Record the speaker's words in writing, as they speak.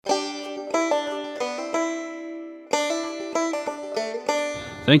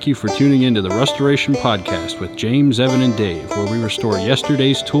Thank you for tuning in to the Restoration Podcast with James, Evan, and Dave, where we restore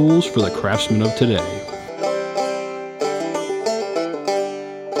yesterday's tools for the craftsmen of today.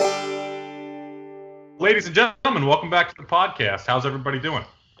 Ladies and gentlemen, welcome back to the podcast. How's everybody doing?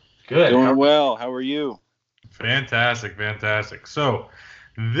 Good. Doing well. How are you? Fantastic, fantastic. So,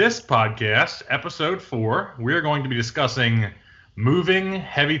 this podcast, episode 4, we're going to be discussing moving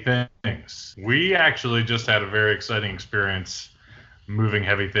heavy things. We actually just had a very exciting experience moving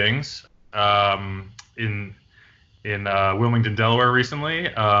heavy things in Wilmington, Delaware recently.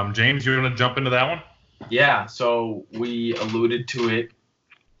 James, you want to jump into that one? Yeah, so we alluded to it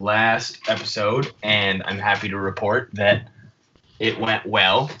last episode, and I'm happy to report that it went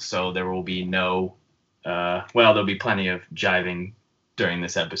well. So there will be there'll be plenty of jiving during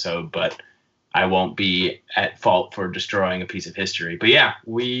this episode, but I won't be at fault for destroying a piece of history. But yeah,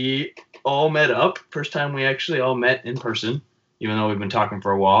 we all met up. First time we actually all met in person, even though we've been talking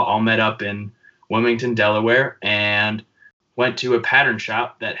for a while. All met up in Wilmington, Delaware, and went to a pattern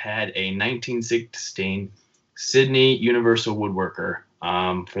shop that had a 1916 Sydney Universal Woodworker.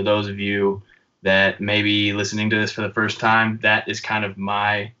 For those of you that may be listening to this for the first time, that is kind of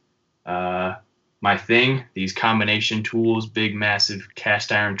my thing. These combination tools, big, massive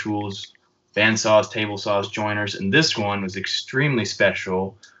cast iron tools, band saws, table saws, joiners, and this one was extremely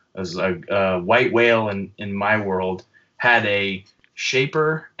special. It was a white whale in my world. Had a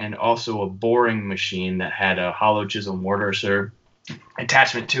shaper and also a boring machine that had a hollow chisel mortiser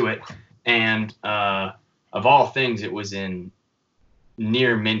attachment to it. And of all things, it was in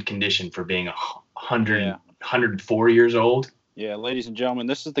near mint condition for being 104 years old. Yeah, ladies and gentlemen,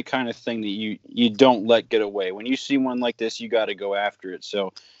 this is the kind of thing that you don't let get away. When you see one like this, you got to go after it.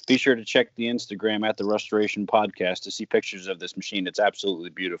 So be sure to check the Instagram at the Restoration Podcast to see pictures of this machine. It's absolutely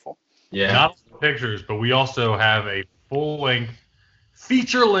beautiful. Yeah. Not pictures, but we also have a full-length,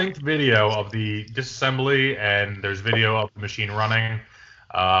 feature-length video of the disassembly, and there's video of the machine running.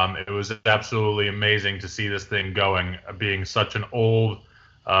 It was absolutely amazing to see this thing going, being such an old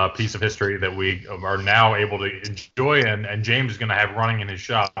piece of history that we are now able to enjoy, and James is going to have running in his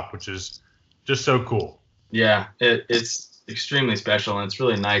shop, which is just so cool. Yeah, it's extremely special, and it's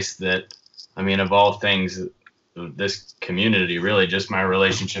really nice that, I mean, of all things, this community, really just my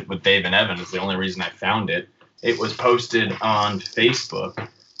relationship with Dave and Evan is the only reason I found it. It was posted on Facebook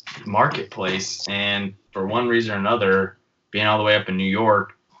Marketplace, and for one reason or another, being all the way up in New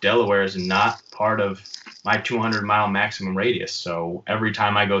York, Delaware is not part of my 200-mile maximum radius. So every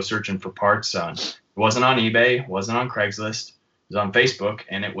time I go searching for parts, it wasn't on eBay, wasn't on Craigslist, it was on Facebook,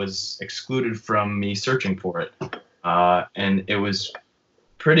 and it was excluded from me searching for it. And it was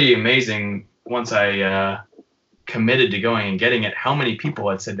pretty amazing once I committed to going and getting it, how many people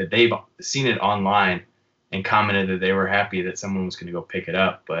had said that they've seen it online and commented that they were happy that someone was going to go pick it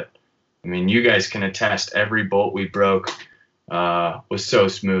up. But, I mean, you guys can attest every bolt we broke was so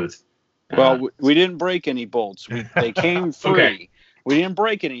smooth. Well, we didn't break any bolts. They came free. Okay. We didn't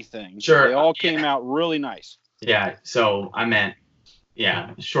break anything. Sure. They all came out really nice. Yeah, so I meant,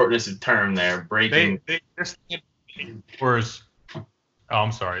 shortness of term there. Breaking. This thing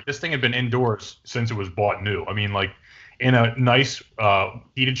had been indoors since it was bought new. I mean, like, in a nice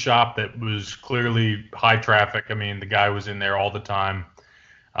heated shop that was clearly high traffic. I mean, the guy was in there all the time,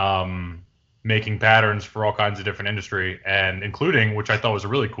 making patterns for all kinds of different industry, and including, which I thought was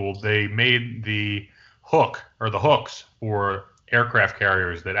really cool, they made the hook or the hooks for aircraft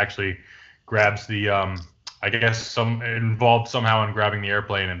carriers that actually grabs the, I guess involved somehow in grabbing the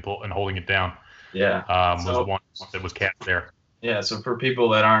airplane and holding it down. Yeah. Was one that was cast there. Yeah, so for people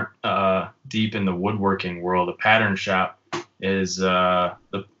that aren't deep in the woodworking world, a pattern shop is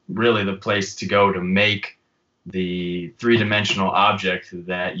really the place to go to make the three-dimensional object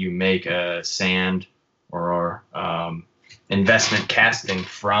that you make a sand or investment casting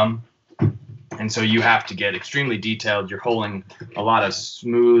from. And so you have to get extremely detailed. You're holding a lot of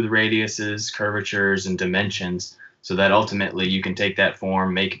smooth radiuses, curvatures, and dimensions so that ultimately you can take that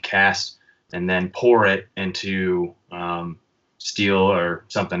form, make a cast, and then pour it into steel or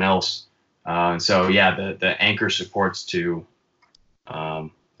something else. So the anchor supports to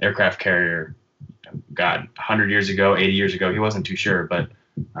aircraft carrier, 100 years ago, 80 years ago, he wasn't too sure, but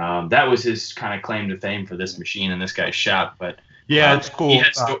that was his kind of claim to fame for this machine in this guy's shop. But yeah, it's cool.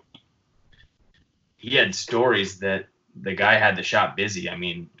 He had stories that the guy had the shop busy. I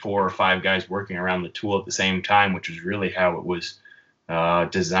mean, 4 or 5 guys working around the tool at the same time, which was really how it was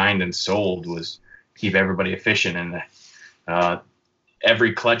designed and sold, was keep everybody efficient. And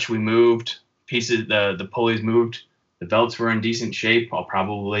every clutch we moved, pieces, the pulleys moved, the belts were in decent shape. I'll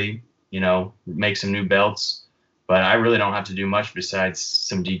probably, make some new belts. but I really don't have to do much besides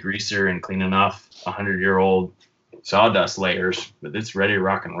some degreaser and cleaning off 100-year-old sawdust layers, but it's ready to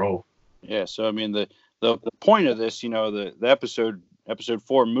rock and roll. Yeah. So I mean, the point of this, the episode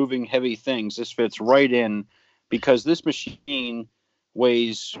 4, moving heavy things, this fits right in because this machine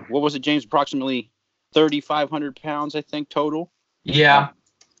weighs, what was it, James? Approximately 3,500 pounds, I think, total. Yeah.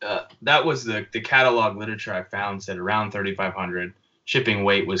 That was the catalog literature I found said around 3,500. Shipping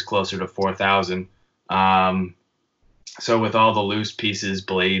weight was closer to 4,000. So with all the loose pieces,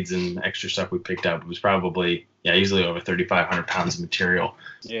 blades, and extra stuff we picked up, it was probably easily over 3,500 pounds of material.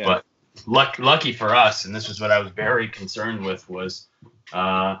 Yeah. But lucky for us, and this was what I was very concerned with, was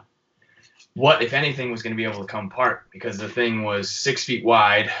what, if anything, was going to be able to come apart, because the thing was 6 feet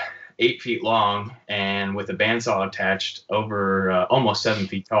wide, 8 feet long, and with a bandsaw attached, over almost 7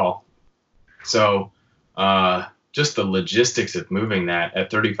 feet tall. So just the logistics of moving that at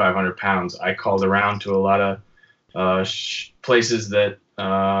 3,500 pounds, I called around to a lot of places that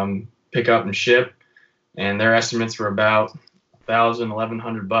pick up and ship, and their estimates were about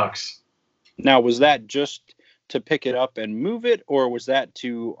 $1,100. Now, was that just to pick it up and move it, or was that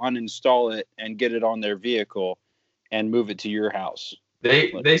to uninstall it and get it on their vehicle and move it to your house?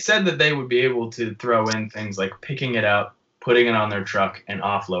 They said that they would be able to throw in things like picking it up, putting it on their truck, and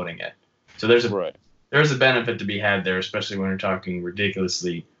offloading it. So there's a benefit to be had there, especially when you're talking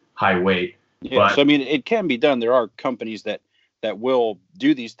ridiculously high weight. Yeah, so I mean, it can be done. There are companies that will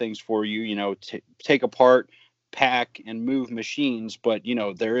do these things for you, take apart, pack, and move machines, but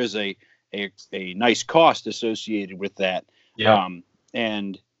there is a nice cost associated with that. Yeah.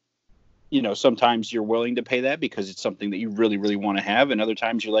 And sometimes you're willing to pay that because it's something that you really, really want to have, and other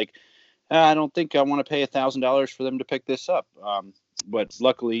times you're like, I don't think I want to pay $1,000 for them to pick this up. But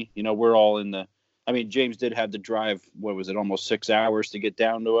luckily, we're all in the. I mean, James did have to drive, what was it, almost 6 hours to get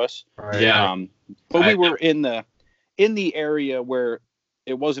down to us. Right. Yeah. But we were in the area where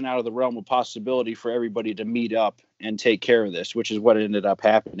it wasn't out of the realm of possibility for everybody to meet up and take care of this, which is what ended up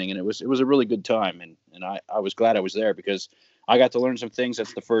happening. And it was a really good time. And I was glad I was there because I got to learn some things.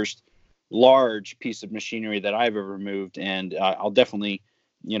 That's the first large piece of machinery that I've ever moved. And I'll definitely,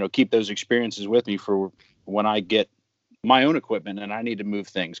 keep those experiences with me for when I get my own equipment and I need to move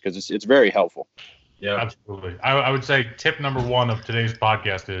things, because it's very helpful. Yeah, absolutely. I would say tip number 1 of today's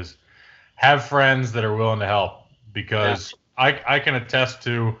podcast is have friends that are willing to help, because I can attest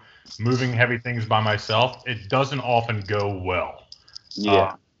to moving heavy things by myself. It doesn't often go well.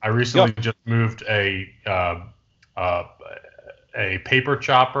 Yeah. I recently just moved a paper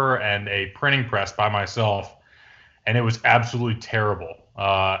chopper and a printing press by myself, and it was absolutely terrible.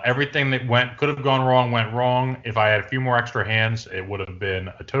 Everything that could have gone wrong went wrong. If I had a few more extra hands, it would have been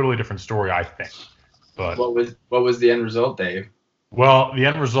a totally different story, I think. But what was the end result, Dave? Well, the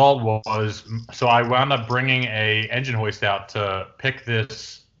end result was, so I wound up bringing a engine hoist out to pick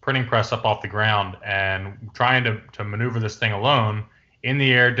this printing press up off the ground and trying to maneuver this thing alone in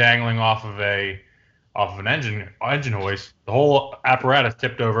the air, dangling off of an engine hoist. The whole apparatus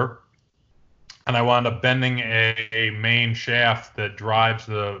tipped over. And I wound up bending a main shaft that drives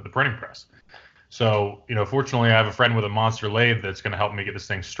the printing press. So, fortunately, I have a friend with a monster lathe that's going to help me get this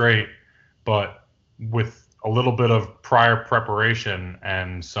thing straight. But with a little bit of prior preparation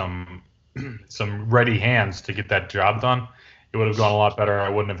and some ready hands to get that job done, it would have gone a lot better. I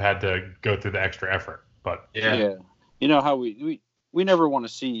wouldn't have had to go through the extra effort. But yeah. How we never want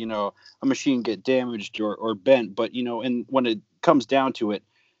to see, a machine get damaged or bent. But, and when it comes down to it,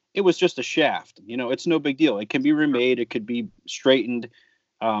 it was just a shaft. It's no big deal. It can be remade. It could be straightened.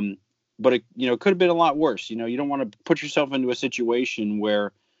 But it, could have been a lot worse. You don't want to put yourself into a situation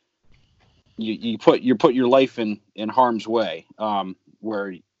where you put your life in harm's way.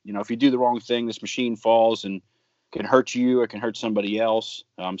 Where, if you do the wrong thing, this machine falls and can hurt you or can hurt somebody else.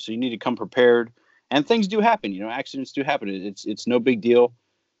 So you need to come prepared. And things do happen. Accidents do happen. It's no big deal.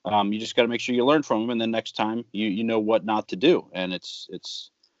 You just got to make sure you learn from them, and then next time you know what not to do. And it's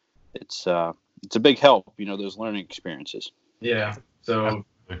a big help, those learning experiences. Yeah. So,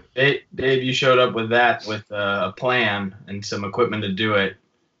 Dave, you showed up with a plan and some equipment to do it.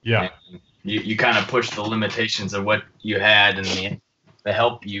 Yeah. You kind of pushed the limitations of what you had and the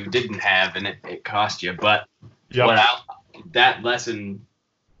help you didn't have, and it cost you. But that lesson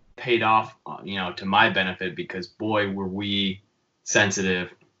paid off, to my benefit, because boy, were we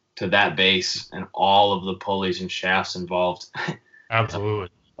sensitive to that base and all of the pulleys and shafts involved. Absolutely.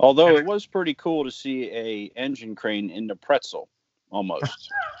 Although it was pretty cool to see a engine crane in the pretzel,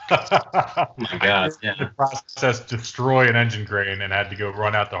 almost. Oh my God! Yeah. The process destroy an engine crane and had to go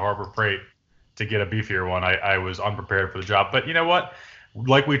run out to Harbor Freight to get a beefier one. I was unprepared for the job, but you know what?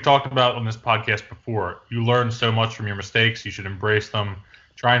 like we talked about on this podcast before, you learn so much from your mistakes. You should embrace them.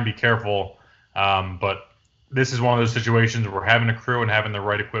 Try and be careful. But this is one of those situations where having a crew and having the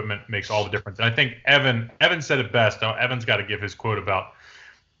right equipment makes all the difference. And I think Evan said it best. Evan's got to give his quote about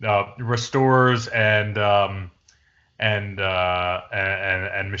restorers and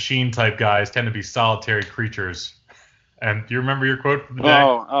machine type guys tend to be solitary creatures. And do you remember your quote from the day?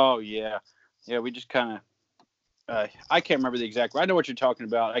 Oh yeah. We just kind of. I can't remember the exact. I know what you're talking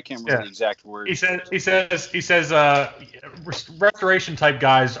about. I can't remember the exact word. He says restoration type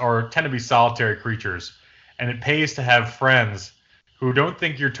guys tend to be solitary creatures, and it pays to have friends who don't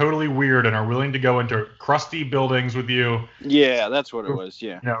think you're totally weird and are willing to go into crusty buildings with you. Yeah, that's what it was.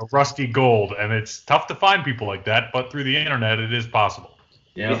 Yeah. Rusty gold, and it's tough to find people like that, but through the internet, it is possible.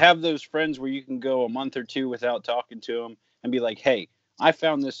 Yeah. You have those friends where you can go a month or two without talking to them and be like, "Hey, I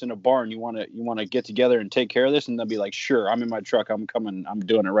found this in a barn. You want to get together and take care of this?" And they'll be like, "Sure, I'm in my truck. I'm coming. I'm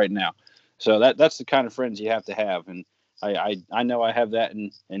doing it right now." So that's the kind of friends you have to have. And I know I have that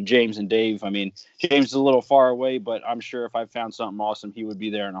in James and Dave. I mean, James is a little far away, but I'm sure if I found something awesome, he would be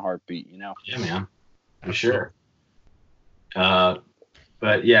there in a heartbeat. Yeah, man, for sure.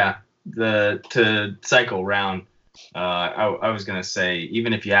 But yeah, to cycle around, I was gonna say,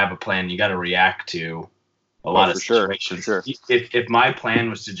 even if you have a plan, you got to react to a lot of situations. Sure. If my plan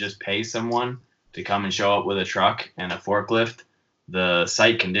was to just pay someone to come and show up with a truck and a forklift, the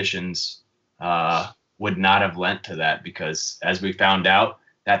site conditions would not have lent to that, because as we found out,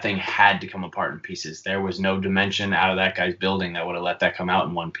 that thing had to come apart in pieces. There was no dimension out of that guy's building that would have let that come out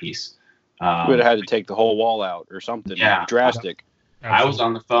in one piece. We would have had to take the whole wall out or something drastic. I was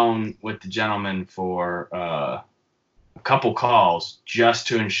on the phone with the gentleman for a couple calls just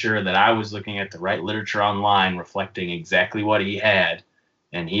to ensure that I was looking at the right literature online reflecting exactly what he had,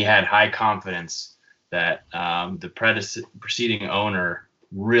 and he had high confidence that the preceding owner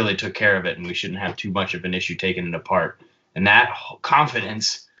really took care of it and we shouldn't have too much of an issue taking it apart. And that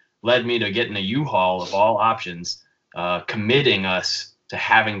confidence led me to getting a U-Haul of all options, committing us to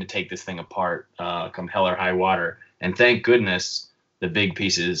having to take this thing apart come hell or high water. And thank goodness the big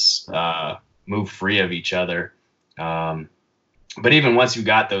pieces moved free of each other. But even once you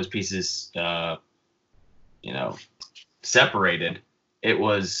got those pieces, separated, it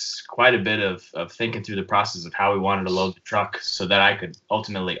was quite a bit of thinking through the process of how we wanted to load the truck so that I could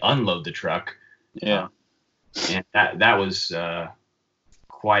ultimately unload the truck. Yeah. And that was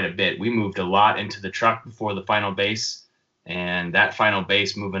quite a bit. We moved a lot into the truck before the final base, and that final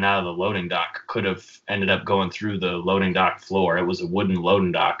base moving out of the loading dock could have ended up going through the loading dock floor. It was a wooden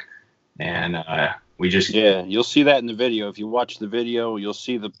loading dock, and we just... Yeah, you'll see that in the video. If you watch the video, you'll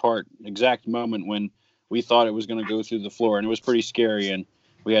see the exact moment when we thought it was going to go through the floor, and it was pretty scary, and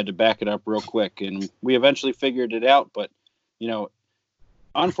we had to back it up real quick, and we eventually figured it out. But,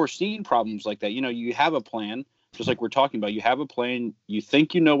 unforeseen problems like that, you have a plan, just like we're talking about. You have a plan, you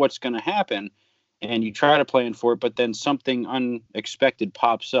think you know what's going to happen, and you try to plan for it, but then something unexpected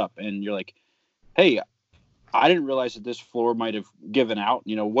pops up, and you're like, hey, I didn't realize that this floor might have given out.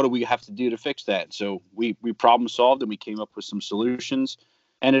 What do we have to do to fix that? So we problem solved, and we came up with some solutions,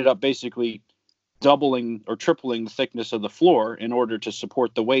 ended up basically doubling or tripling the thickness of the floor in order to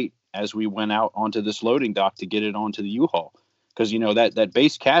support the weight as we went out onto this loading dock to get it onto the U-Haul. Because, that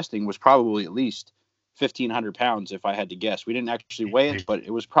base casting was probably at least 1,500 pounds, if I had to guess. We didn't actually weigh it, but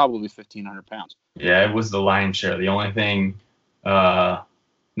it was probably 1,500 pounds. Yeah, it was the lion's share. The only thing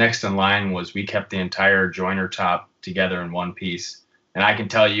next in line was we kept the entire joiner top together in one piece. And I can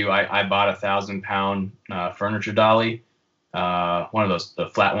tell you, I bought a 1,000-pound furniture dolly, one of those, the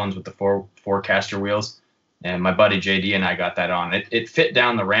flat ones with the four caster wheels. And my buddy JD and I got that on. It fit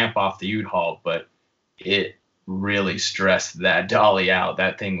down the ramp off the U-Haul, but it really stressed that dolly out.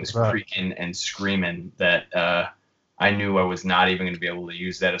 That thing was creaking and screaming that I knew I was not even going to be able to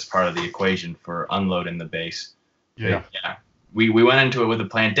use that as part of the equation for unloading the base. Yeah. We went into it with a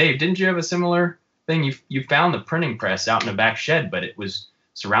plan. Dave, didn't you have a similar thing? You found the printing press out in the back shed, but it was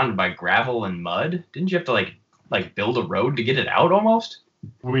surrounded by gravel and mud. Didn't you have to like build a road to get it out almost?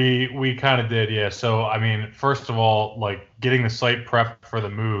 We kind of did, yeah. So, I mean, first of all, like getting the site prep for the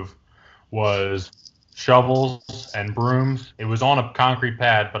move was shovels and brooms. It was on a concrete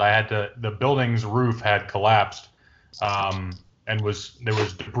pad, but the building's roof had collapsed, and there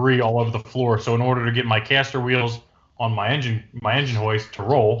was debris all over the floor. So in order to get my caster wheels on my engine hoist to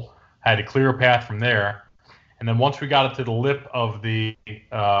roll, I had to clear a path from there. And then once we got it to the lip of the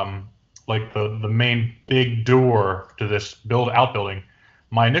the main big door to this outbuilding,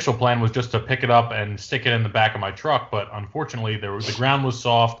 my initial plan was just to pick it up and stick it in the back of my truck, but unfortunately the ground was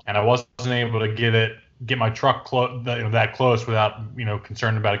soft and I wasn't able to get it get my truck that close without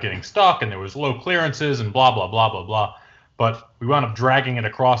concerned about it getting stuck, and there was low clearances and blah blah blah blah blah. But we wound up dragging it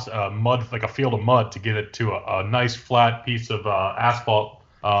across a field of mud to get it to a nice flat piece of asphalt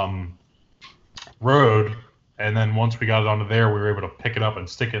road. And then once we got it onto there, we were able to pick it up and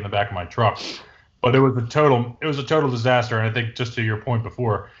stick it in the back of my truck. But it was a total disaster. And I think, just to your point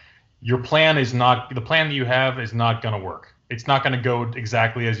before, the plan that you have is not going to work. It's not going to go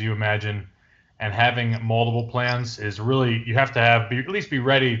exactly as you imagine. And having multiple plans is really, you have to at least be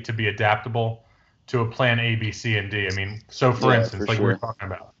ready to be adaptable to a plan A, B, C, and D. I mean, so for instance, like we were talking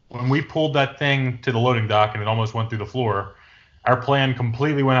about, when we pulled that thing to the loading dock and it almost went through the floor, our plan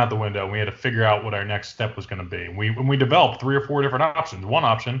completely went out the window. We had to figure out what our next step was going to be. We developed 3 or 4 different options. One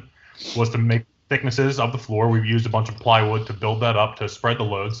option was to make thicknesses of the floor. We used a bunch of plywood to build that up to spread the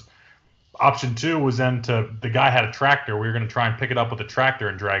loads. Option 2 was then the guy had a tractor. We were going to try and pick it up with a tractor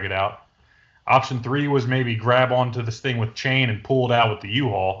and drag it out. Option 3 was maybe grab onto this thing with chain and pull it out with the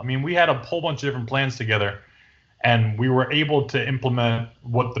U-Haul. I mean, we had a whole bunch of different plans together, and we were able to implement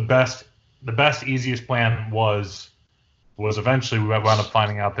what the best, easiest plan was eventually we wound up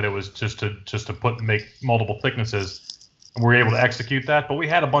finding out that it was just to make multiple thicknesses, and we were able to execute that. But we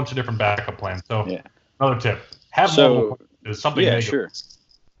had a bunch of different backup plans. So another tip: have multiple plans. Is something. Yeah, sure.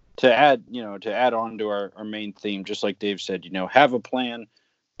 To add on to our main theme, just like Dave said, have a plan,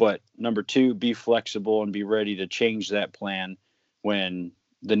 but number 2, be flexible and be ready to change that plan when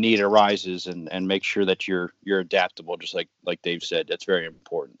the need arises, and make sure that you're adaptable, just like Dave said. That's very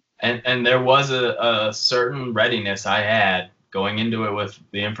important. And there was a certain readiness I had going into it with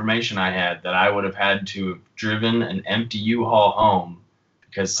the information I had, that I would have had to have driven an empty U-Haul home,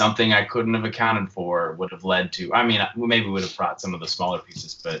 because something I couldn't have accounted for would have led to, I mean, maybe we would have brought some of the smaller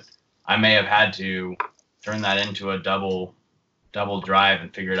pieces, but I may have had to turn that into a double drive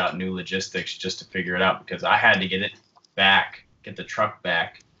and figure out new logistics just to figure it out, because I had to get the truck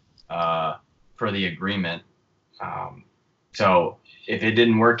back for the agreement. So if it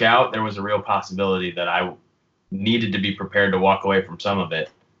didn't work out, there was a real possibility that I needed to be prepared to walk away from some of it,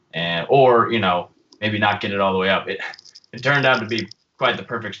 or maybe not get it all the way up. It turned out to be quite the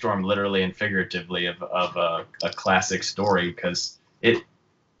perfect storm, literally and figuratively, of a classic story, because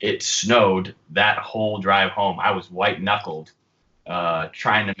it snowed that whole drive home. I was white knuckled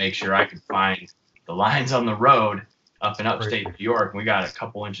trying to make sure I could find the lines on the road up in upstate New York. And we got a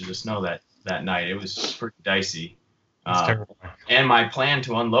couple inches of snow that night. It was pretty dicey. And my plan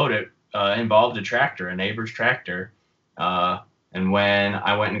to unload it involved a neighbor's tractor. And when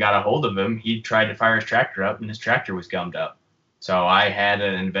I went and got a hold of him, he tried to fire his tractor up, and his tractor was gummed up. So I had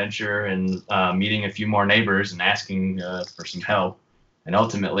an adventure in meeting a few more neighbors and asking for some help. And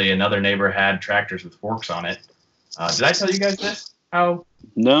ultimately, another neighbor had tractors with forks on it. Did I tell you guys this? How?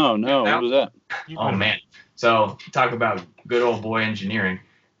 No. What was that? Oh, man. So talk about good old boy engineering.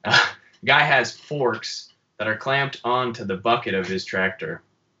 Guy has forks that are clamped onto the bucket of his tractor.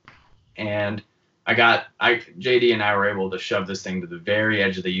 And JD and I were able to shove this thing to the very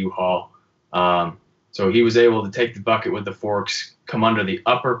edge of the U-Haul. So he was able to take the bucket with the forks, come under the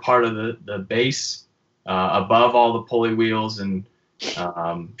upper part of the base, above all the pulley wheels and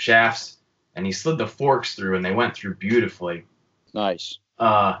shafts, and he slid the forks through, and they went through beautifully. Nice.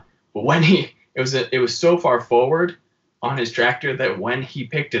 But when it was so far forward on his tractor that when he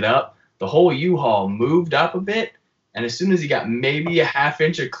picked it up, the whole U-Haul moved up a bit, and as soon as he got maybe a half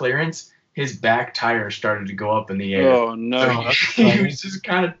inch of clearance, his back tire started to go up in the air. Oh no! So he was just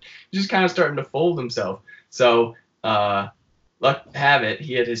kind of starting to fold himself. So luck have it,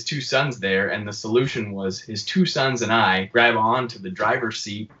 he had his 2 sons there, and the solution was his 2 sons and I grab onto the driver's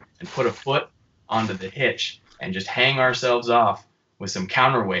seat and put a foot onto the hitch and just hang ourselves off with some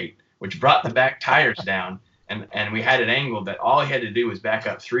counterweight, which brought the back tires down. And we had it angled that all he had to do was back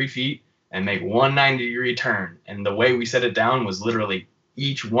up 3 feet and make 1 90-degree turn. And the way we set it down was literally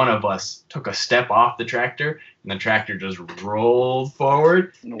each one of us took a step off the tractor, and the tractor just rolled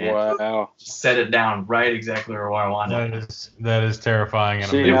forward. Wow! Set it down right exactly where I wanted. That is terrifying.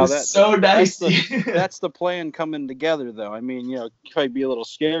 See, it was so dicey. That's the plan coming together, though. I mean, it might be a little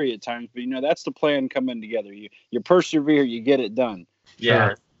scary at times, but that's the plan coming together. You persevere, you get it done. Yeah,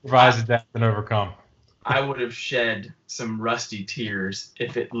 sure. Rise, adapt, and overcome. I would have shed some rusty tears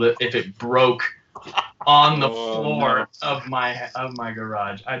if it broke on the floor of my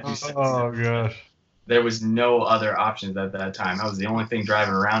garage. I'd be sick. Oh gosh. There was no other options at that time. I was the only thing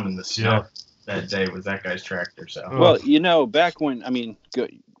driving around in the snow that day was that guy's tractor. So well, back when kind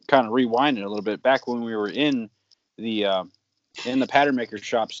of rewinding a little bit, back when we were in the pattern maker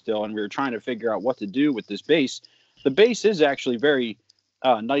shop still, and we were trying to figure out what to do with this base. The base is actually very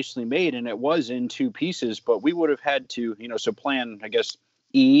nicely made, and it was in 2 pieces, but we would have had to, so plan, I guess,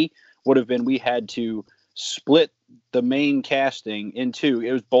 E would have been we had to split the main casting in 2.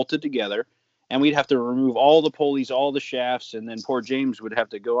 It was bolted together, and we'd have to remove all the pulleys, all the shafts, and then poor James would have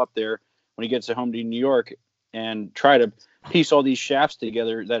to go up there when he gets home to New York and try to piece all these shafts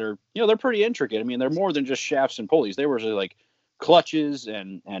together that are, they're pretty intricate. I mean, they're more than just shafts and pulleys. They were like clutches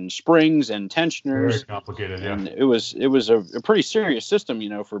and springs and tensioners. Very complicated, yeah. And it was a pretty serious system,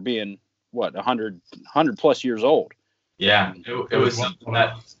 for being 100 plus years old. Yeah, it was something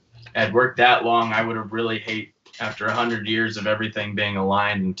that had worked that long. I would have really hate after 100 years of everything being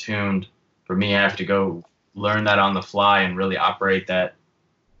aligned and tuned. For me, I have to go learn that on the fly and really operate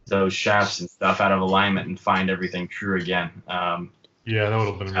those shafts and stuff out of alignment and find everything true again. Yeah, that would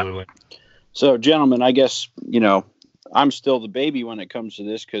have been really lame. So, gentlemen, I guess, I'm still the baby when it comes to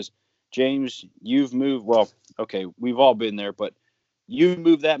this because, James, you've moved. Well, okay, we've all been there, but you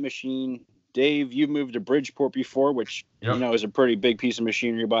moved that machine. Dave, you moved to Bridgeport before, which, is a pretty big piece of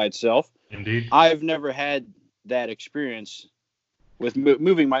machinery by itself. Indeed. I've never had that experience with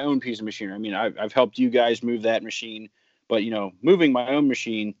moving my own piece of machinery. I mean, I've helped you guys move that machine, but, moving my own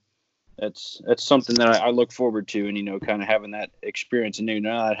machine, that's something that I look forward to, and, kind of having that experience and,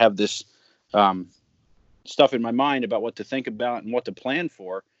 not have this stuff in my mind about what to think about and what to plan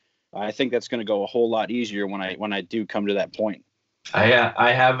for. I think that's going to go a whole lot easier when I do come to that point.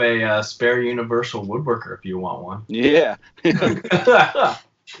 I have a spare universal woodworker if you want one. Yeah.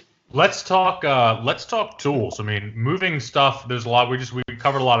 Let's talk tools. I mean, moving stuff. There's a lot. We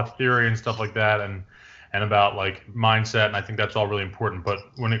covered a lot of theory and stuff like that, and about like mindset, and I think that's all really important. But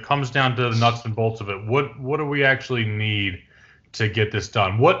when it comes down to the nuts and bolts of it, what do we actually need to get this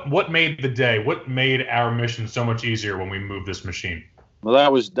done? What made the day? What made our mission so much easier when we moved this machine? Well,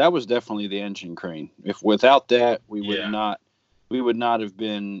 that was definitely the engine crane. If without that, we would not have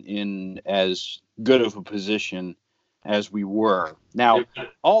been in as good of a position as we were. Now,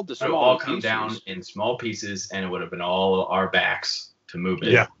 all the small come pieces, down in small pieces, and it would have been all our backs to move it.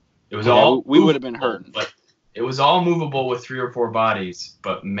 Yeah, it was all. We would have been hurting, but it was all movable with 3 or 4 bodies.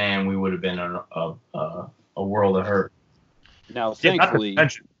 But man, we would have been a world of hurt. Now, thankfully,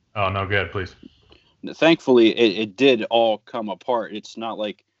 oh no, go ahead, please. Thankfully, it did all come apart. It's not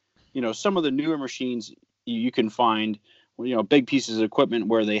like, some of the newer machines you can find, big pieces of equipment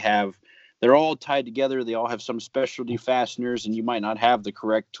where they're all tied together. They all have some specialty fasteners, and you might not have the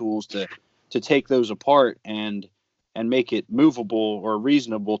correct tools to take those apart and make it movable or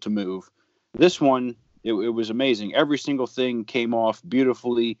reasonable to move. This one, it was amazing. Every single thing came off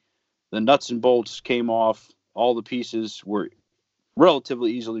beautifully. The nuts and bolts came off. All the pieces were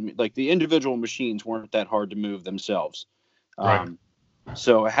relatively easily, like the individual machines weren't that hard to move themselves. Right.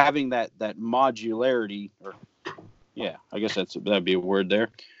 So having that modularity, or I guess that'd be a word there.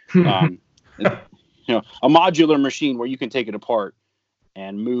 A modular machine where you can take it apart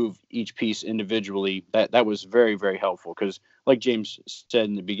and move each piece individually. That was very, very helpful because, like James said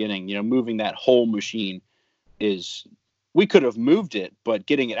in the beginning, moving that whole machine we could have moved it, but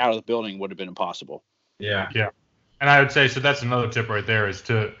getting it out of the building would have been impossible. Yeah. And I would say, so that's another tip right there is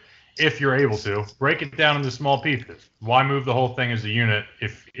to, if you're able to, break it down into small pieces. Why move the whole thing as a unit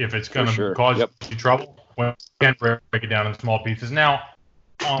if it's going to cause you trouble? When you can break it down in small pieces. Now,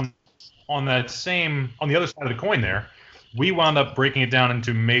 on the other side of the coin there, we wound up breaking it down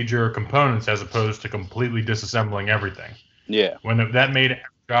into major components as opposed to completely disassembling everything. Yeah. That made our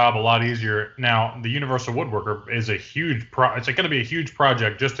job a lot easier. Now, the Universal Woodworker is a huge it's going to be a huge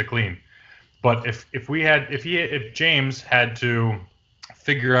project just to clean. But if James had to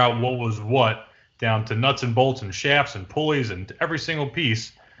figure out what was what down to nuts and bolts and shafts and pulleys and every single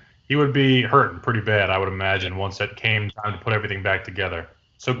piece, he would be hurting pretty bad, I would imagine, once it came time to put everything back together.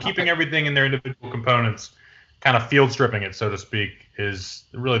 So keeping everything in their individual components, kind of field stripping it, so to speak, is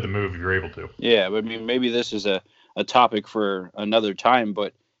really the move if you're able to. Yeah, but I mean, maybe this is a topic for another time,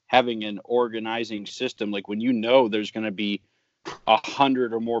 but having an organizing system, like when there's going to be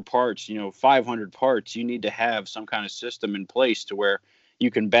 100 or more parts, 500 parts, you need to have some kind of system in place to where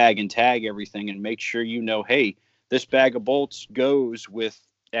you can bag and tag everything and make sure hey, this bag of bolts goes with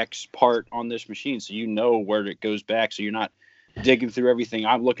X part on this machine, so where it goes back, so you're not digging through everything.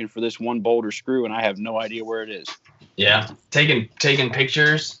 I'm looking for this one bolt or screw and I have no idea where it is. Yeah, taking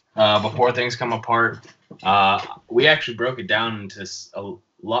pictures before things come apart. We actually broke it down into a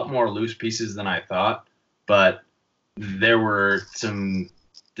lot more loose pieces than I thought, but there were some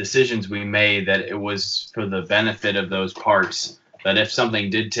decisions we made that it was for the benefit of those parts, that if something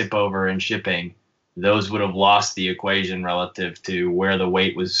did tip over in shipping, those would have lost the equation relative to where the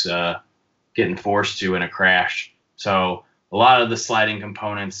weight was getting forced to in a crash. So a lot of the sliding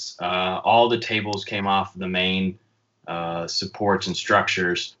components, all the tables came off the main supports and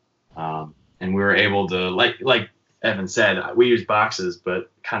structures, and we were able to, like Evan said, we use boxes,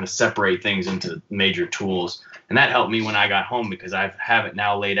 but kind of separate things into major tools, and that helped me when I got home because I have it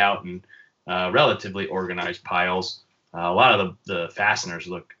now laid out in relatively organized piles. A lot of the fasteners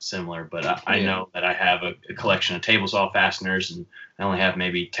look similar, but I know that I have a collection of table saw fasteners, and I only have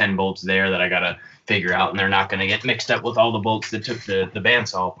maybe 10 bolts there that I got to figure out, and they're not going to get mixed up with all the bolts that took the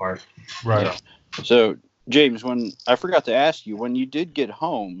bandsaw apart. Right. So, James, when I forgot to ask you, when you did get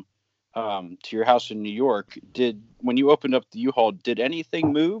home to your house in New York, when you opened up the U-Haul, did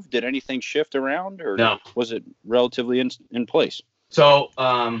anything move? Did anything shift around, or No. was it relatively in place? So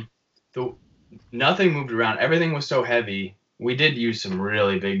nothing moved around. Everything was so heavy. We did use some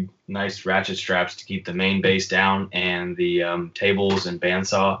really big, nice ratchet straps to keep the main base down and the tables and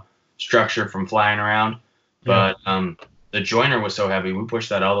bandsaw structure from flying around. But the joiner was so heavy, we pushed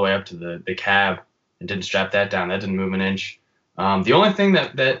that all the way up to the cab and didn't strap that down. That didn't move an inch. The only thing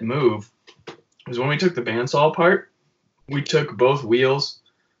that moved was when we took the bandsaw apart, we took both wheels,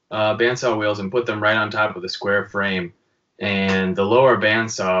 bandsaw wheels, and put them right on top of the square frame. And the lower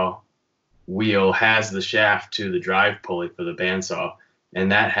bandsaw wheel has the shaft to the drive pulley for the bandsaw,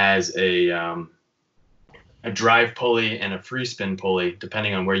 and that has a drive pulley and a free spin pulley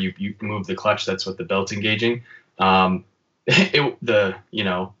depending on where you move the clutch. That's what the belt's engaging.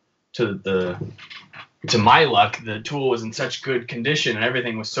 To my luck, the tool was in such good condition and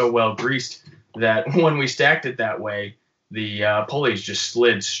everything was so well greased that when we stacked it that way, the pulleys just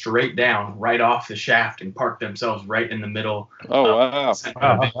slid straight down right off the shaft and parked themselves right in the middle. Oh, wow.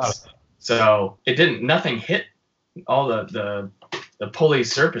 Wow. So nothing hit. All the pulley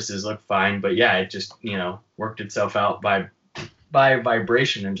surfaces look fine, but yeah, it just, worked itself out by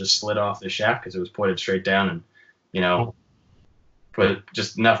vibration and just slid off the shaft because it was pointed straight down, and, put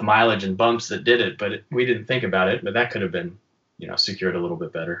just enough mileage and bumps that did it, but we didn't think about it, but that could have been, secured a little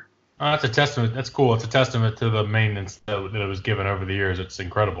bit better. That's a testament. That's cool. It's a testament to the maintenance that it was given over the years. It's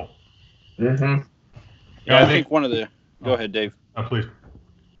incredible. Mm-hmm. I think one of the... Go ahead, Dave. Oh, please.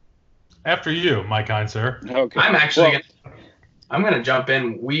 After you, my kind sir. Okay. I'm actually I'm going to jump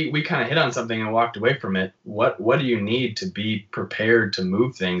in. We kind of hit on something and walked away from it. What do you need to be prepared to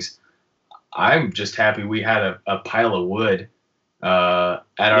move things? I'm just happy we had a pile of wood at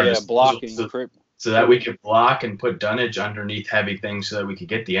our disposal, blocking so that we could block and put dunnage underneath heavy things so that we could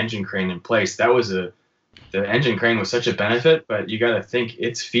get the engine crane in place. That was the engine crane was such a benefit, but you got to think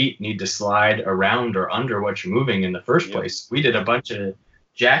its feet need to slide around or under what you're moving in the first place. We did a bunch of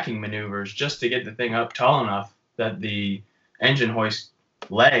jacking maneuvers just to get the thing up tall enough that the engine hoist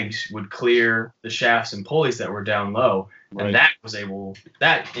legs would clear the shafts and pulleys that were down low. Right. And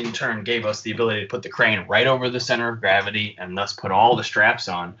that in turn gave us the ability to put the crane right over the center of gravity and thus put all the straps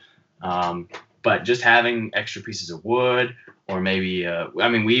on. But just having extra pieces of wood, or maybe,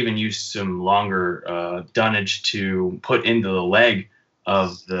 we even used some longer dunnage to put into the leg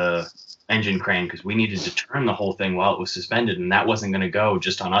of the engine crane because we needed to turn the whole thing while it was suspended, and that wasn't going to go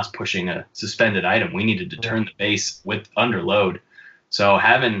just on us pushing a suspended item. We needed to turn the base with under load. So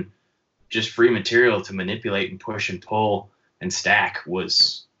having just free material to manipulate and push and pull and stack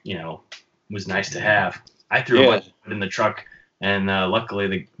was nice to have. I threw a bunch of wood in the truck, and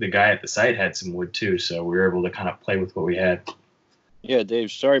luckily the guy at the site had some wood too, so we were able to kind of play with what we had. Yeah,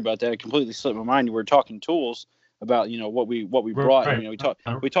 Dave, sorry about that. It completely slipped my mind. We were talking tools about what we brought.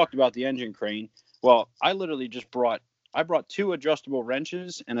 Right. We talked about the engine crane. Well, I literally just brought 2 adjustable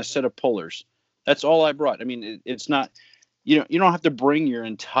wrenches and a set of pullers. That's all I brought. It's not, you don't have to bring your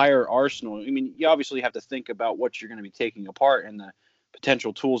entire arsenal. You obviously have to think about what you're going to be taking apart and the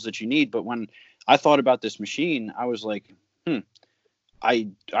potential tools that you need. But when I thought about this machine, I was like, I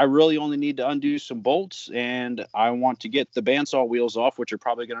really only need to undo some bolts, and I want to get the bandsaw wheels off, which are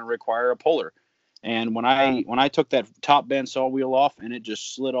probably going to require a puller. And when I took that top bandsaw wheel off and it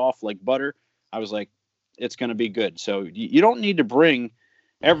just slid off like butter, I was like, it's going to be good. So you don't need to bring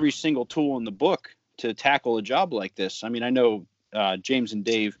every single tool in the book to tackle a job like this. I know James and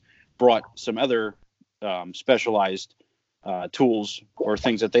Dave brought some other specialized tools or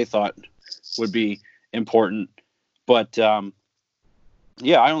things that they thought would be important. But I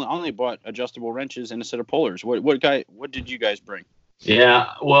only bought adjustable wrenches and a set of pullers. What did you guys bring?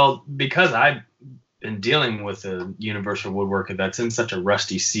 Yeah, well, because I've been dealing with a universal woodworker that's in such a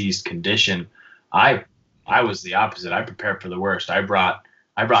rusty, seized condition, I was the opposite. I prepared for the worst. I brought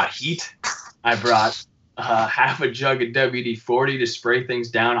heat. I brought half a jug of WD-40 to spray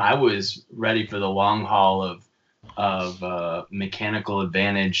things down. I was ready for the long haul of mechanical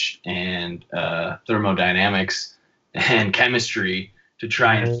advantage and thermodynamics. and chemistry to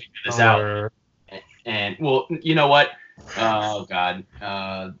try and figure this out. And well, you know what? Oh God,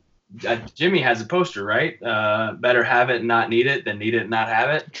 Jimmy has a poster, right? Better have it and not need it than need it and not have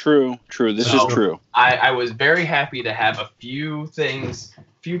it. True. This is true. I was very happy to have a few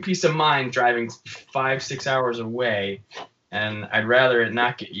peace of mind driving 5-6 hours away, and I'd rather it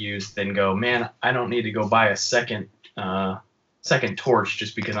not get used than go, man, I don't need to go buy a second torch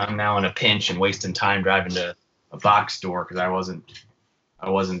just because I'm now in a pinch and wasting time driving to a box store because I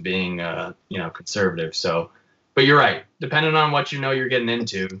wasn't being conservative. So, but you're right. Depending on what you're getting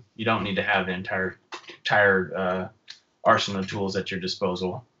into, you don't need to have the entire arsenal of tools at your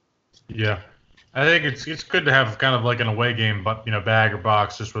disposal. Yeah, I think it's good to have kind of like an away game, but bag or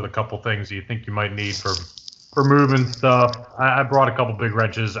box just with a couple things you think you might need for moving stuff. I brought a couple big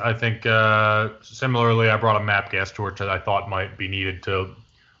wrenches. I think similarly, I brought a map gas torch that I thought might be needed to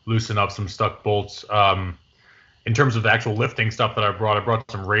loosen up some stuck bolts. In terms of the actual lifting stuff that I brought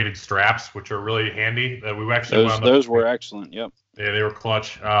some rated straps, which are really handy. That we actually those were excellent. Yep. Yeah, they were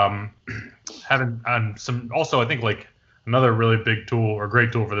clutch. Having some also, I think like another really big tool or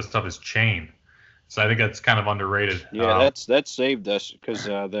great tool for this stuff is chain. So I think that's kind of underrated. Yeah, that saved us because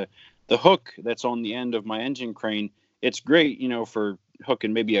the hook that's on the end of my engine crane, it's great, for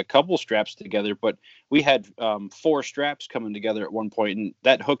hooking maybe a couple straps together. But we had 4 straps coming together at one point, and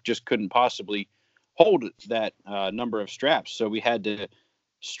that hook just couldn't possibly hold that number of straps. So we had to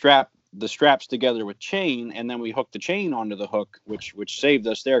strap the straps together with chain, and then we hooked the chain onto the hook, which saved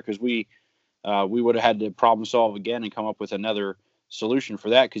us there because we would have had to problem solve again and come up with another solution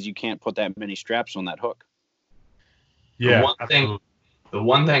for that because you can't put that many straps on that hook. Yeah. The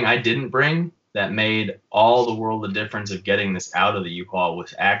one thing I didn't bring that made all the world of difference of getting this out of the U-Haul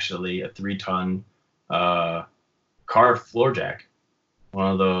was actually a 3-ton car floor jack,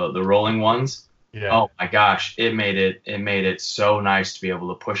 one of the rolling ones. Yeah. Oh my gosh, it made it so nice to be able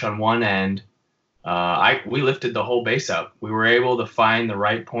to push on one end. We lifted the whole base up. We were able to find the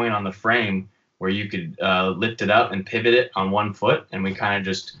right point on the frame where you could lift it up and pivot it on one foot, and we kind of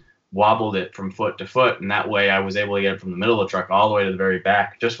just wobbled it from foot to foot, and that way I was able to get it from the middle of the truck all the way to the very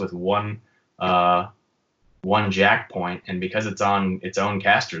back just with one jack point. And because it's on its own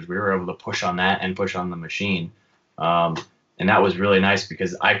casters, we were able to push on that and push on the machine. And that was really nice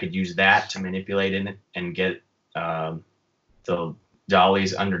because I could use that to manipulate in it and get the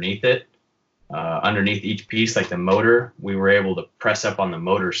dollies underneath it. Underneath each piece, like the motor, we were able to press up on the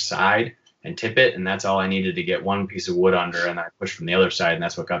motor side and tip it, and that's all I needed to get one piece of wood under, and I pushed from the other side, and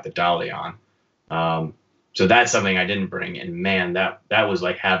that's what got the dolly on. So that's something I didn't bring, and man, that was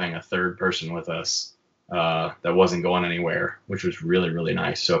like having a third person with us that wasn't going anywhere, which was really, really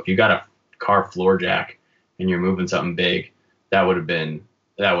nice. So if you got a car floor jack and you're moving something big, that would have been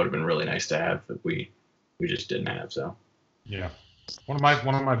really nice to have that we just didn't have. So yeah, one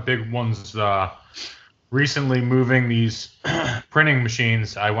of my big ones recently moving these printing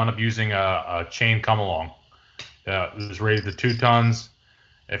machines. I wound up using a chain come along. It was rated to 2 tons.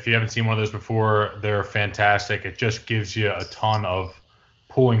 If you haven't seen one of those before, they're fantastic. It just gives you a ton of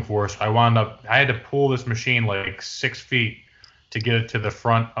pulling force. I had to pull this machine like 6 feet to get it to the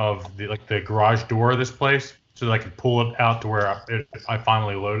front of the garage door of this place, so that I could pull it out to where I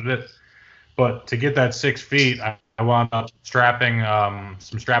finally loaded it. But to get that 6 feet, I wound up strapping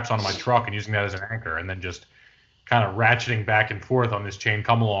some straps onto my truck and using that as an anchor, and then just kind of ratcheting back and forth on this chain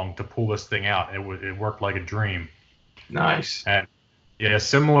come along to pull this thing out. It worked like a dream. Nice. And yeah,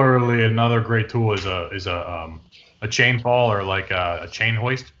 similarly, another great tool is a chain fall or like a chain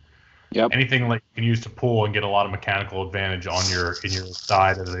hoist. Yep. Anything like you can use to pull and get a lot of mechanical advantage in your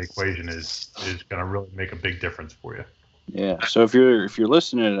side of the equation is going to really make a big difference for you. Yeah. So if you're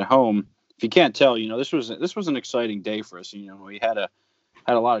listening at home, if you can't tell, this was an exciting day for us. We had a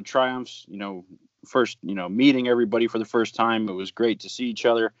lot of triumphs. First, meeting everybody for the first time. It was great to see each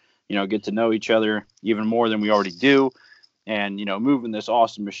other. Get to know each other even more than we already do, and moving this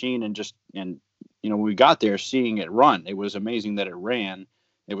awesome machine and when we got there, seeing it run, it was amazing that it ran.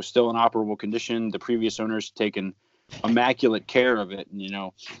 It was still in operable condition. The previous owners taken immaculate care of it,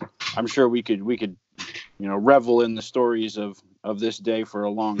 and I'm sure we could revel in the stories of this day for a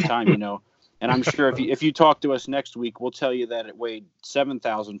long time. And I'm sure if you talk to us next week, we'll tell you that it weighed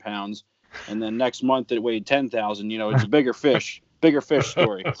 7,000 pounds, and then next month it weighed 10,000. It's a bigger fish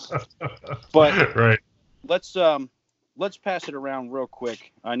story. But right. Let's pass it around real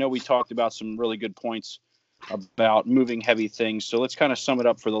quick. I know we talked about some really good points about moving heavy things, so let's kind of sum it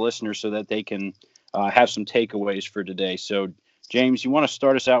up for the listeners so that they can have some takeaways for today. So, James, you want to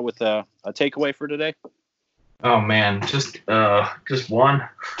start us out with a takeaway for today? Oh man, just one.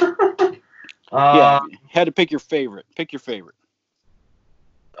 Had to pick your favorite. Pick your favorite.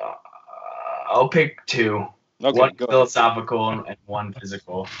 I'll pick two. Okay, one go ahead. philosophical and one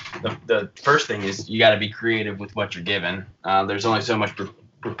physical. The first thing is you got to be creative with what you're given. There's only so much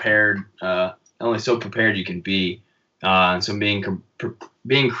prepared, only so prepared you can be. And so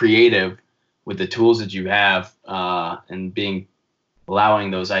being creative with the tools that you have, and allowing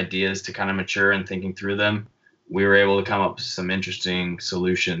those ideas to kind of mature and thinking through them, we were able to come up with some interesting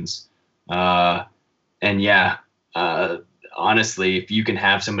solutions. Honestly, if you can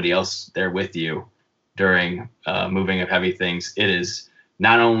have somebody else there with you during moving of heavy things, it is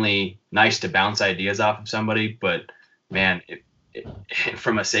not only nice to bounce ideas off of somebody, but man,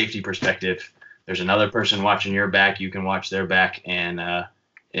 from a safety perspective, there's another person watching your back, you can watch their back, and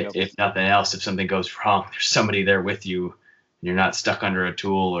if nothing else, if something goes wrong, there's somebody there with you, and you're not stuck under a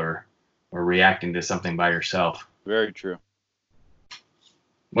tool or reacting to something by yourself. Very true.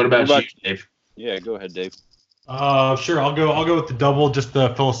 What about you, Dave? Yeah, go ahead, Dave. Sure. I'll go with the double, just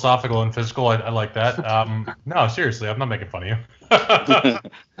the philosophical and physical. I like that. No, seriously, I'm not making fun of you.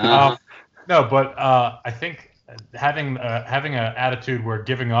 No, but I think having an attitude where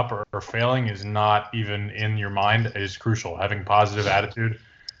giving up or failing is not even in your mind is crucial. Having positive attitude.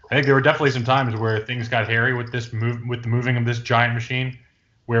 I think there were definitely some times where things got hairy with the moving of this giant machine,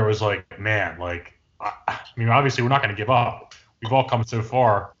 where it was like, man, like, I mean, obviously we're not going to give up. We've all come so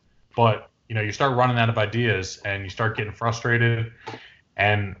far, but you start running out of ideas and you start getting frustrated,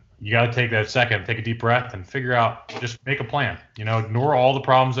 and you got to take that second, take a deep breath, and figure out, just make a plan. Ignore all the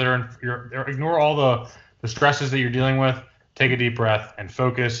problems that ignore all the stresses that you're dealing with. Take a deep breath and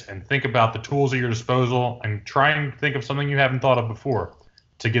focus and think about the tools at your disposal and try and think of something you haven't thought of before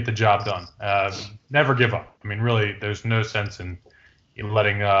to get the job done. Never give up. I mean, really, there's no sense in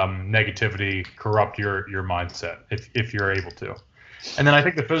letting negativity corrupt your mindset if you're able to. And then I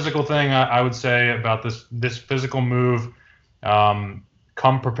think the physical thing I would say about this physical move,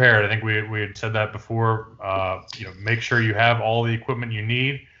 come prepared. I think we had said that before. Make sure you have all the equipment you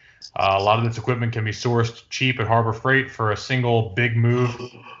need. A lot of this equipment can be sourced cheap at Harbor Freight for a single big move.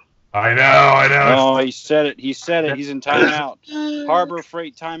 I know. Oh, he said it. He's in timeout. Harbor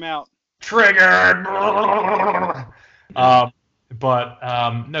Freight timeout. Triggered.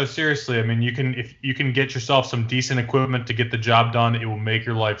 No, seriously. I mean, if you can get yourself some decent equipment to get the job done, it will make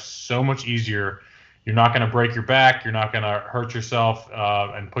your life so much easier. You're not going to break your back. You're not going to hurt yourself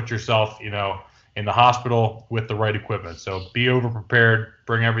and put yourself, in the hospital with the right equipment. So be over prepared.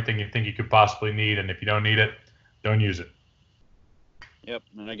 Bring everything you think you could possibly need, and if you don't need it, don't use it. Yep,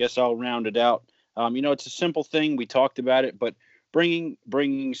 and I guess I'll round it out. It's a simple thing. We talked about it, but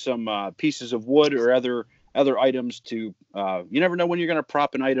bringing some pieces of wood or other items to you never know when you're going to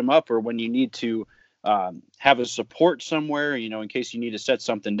prop an item up or when you need to have a support somewhere, in case you need to set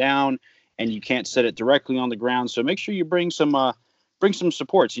something down and you can't set it directly on the ground. So make sure you bring some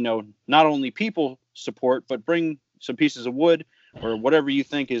supports, not only people support, but bring some pieces of wood or whatever you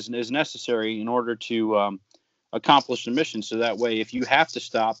think is necessary in order to accomplish the mission. So that way, if you have to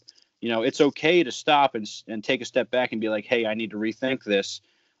stop, it's okay to stop and take a step back and be like, hey, I need to rethink this.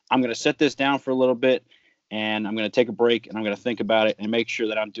 I'm going to set this down for a little bit, and I'm going to take a break, and I'm going to think about it and make sure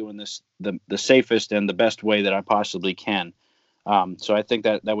that I'm doing this the safest and the best way that I possibly can. So I think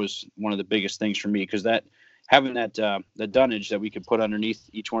that was one of the biggest things for me, because that having that the dunnage that we could put underneath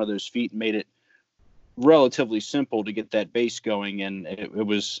each one of those feet made it relatively simple to get that base going, and it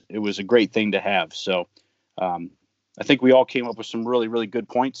was a great thing to have. So I think we all came up with some really, really good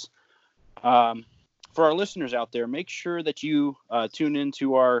points. For our listeners out there, make sure that you tune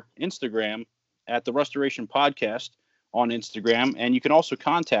into our Instagram at the Restoration Podcast on Instagram, and you can also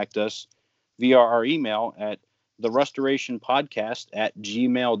contact us via our email at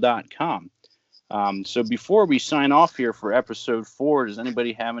therestorationpodcast@gmail.com. So before we sign off here for episode 4, does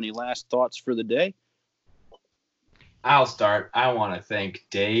anybody have any last thoughts for the day? I'll start. I want to thank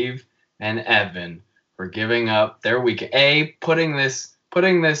Dave and Evan for giving up their weekend, putting this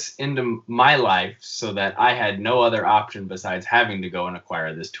into my life so that I had no other option besides having to go and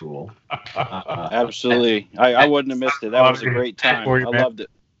acquire this tool. Absolutely. I wouldn't have missed it. That was a great time. I loved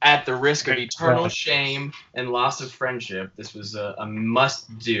it. At the risk of eternal shame and loss of friendship, this was a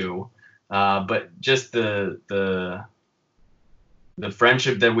must-do. But just the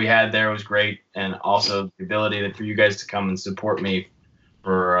friendship that we had there was great, and also the ability for you guys to come and support me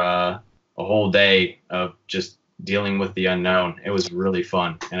for a whole day of just dealing with the unknown. It was really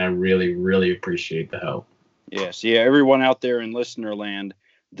fun, and I really, really appreciate the help. Yes, yeah, everyone out there in listener land,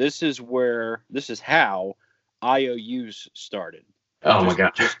 this is how IOUs started. Oh my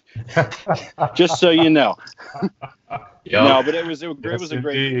god. Just so you know. Yep. No, but it was a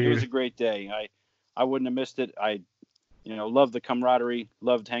Yes, great day. I wouldn't have missed it. I loved the camaraderie,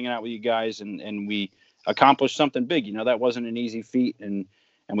 loved hanging out with you guys, and we accomplished something big. That wasn't an easy feat, and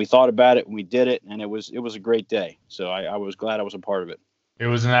we thought about it and we did it, and it was a great day. So I was glad I was a part of it. It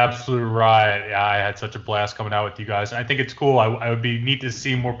was an absolute riot. Yeah, I had such a blast coming out with you guys. I think it's cool. I would be neat to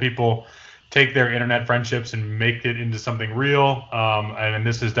see more people take their internet friendships and make it into something real. And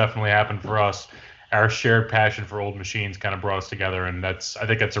this has definitely happened for us. Our shared passion for old machines kind of brought us together, and I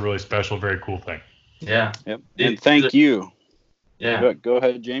think that's a really special, very cool thing. Yeah. Yep. And thank you. Yeah. Go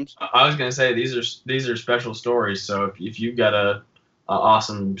ahead, James. I was gonna say these are special stories. So if you've got a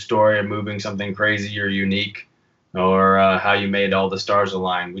awesome story of moving something crazy or unique, or how you made all the stars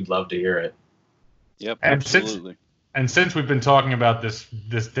align, we'd love to hear it. Yep. And absolutely. Since we've been talking about this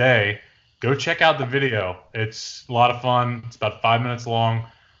day, go check out the video. It's a lot of fun. It's about 5 minutes long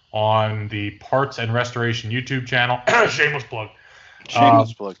on the Parts and Restoration YouTube channel. Shameless plug.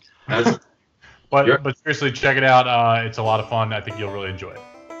 Shameless plug. But seriously, check it out. It's a lot of fun. I think you'll really enjoy it.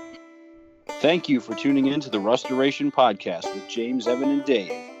 Thank you for tuning in to the Restoration Podcast with James, Evan, and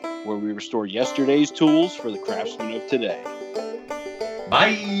Dave, where we restore yesterday's tools for the craftsmen of today.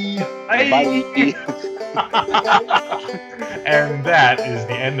 Bye. Bye. And that is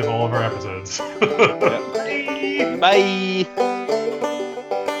the end of all of our episodes. Bye.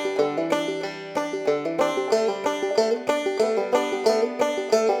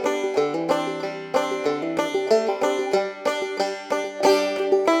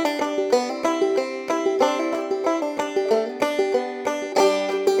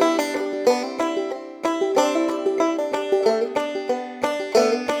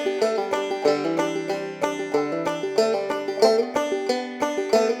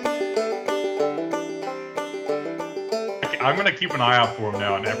 I'm gonna keep an eye out for him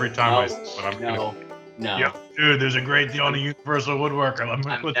now, and every time I see one, I'm No. Yep, dude, there's a great deal on a Universal Woodworker. I'm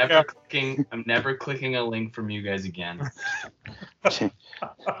never clicking a link from you guys again. This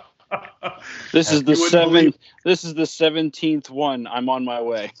is the 17th one. I'm on my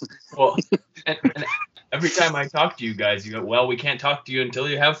way. Well, and every time I talk to you guys, you go, "Well, we can't talk to you until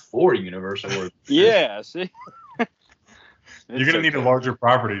you have 4 Universal Woodworkers." Yeah, see. You're gonna need a larger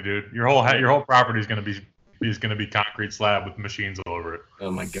property, dude. Your whole property is gonna be concrete slab with machines all over it.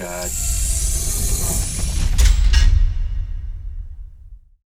 Oh my god.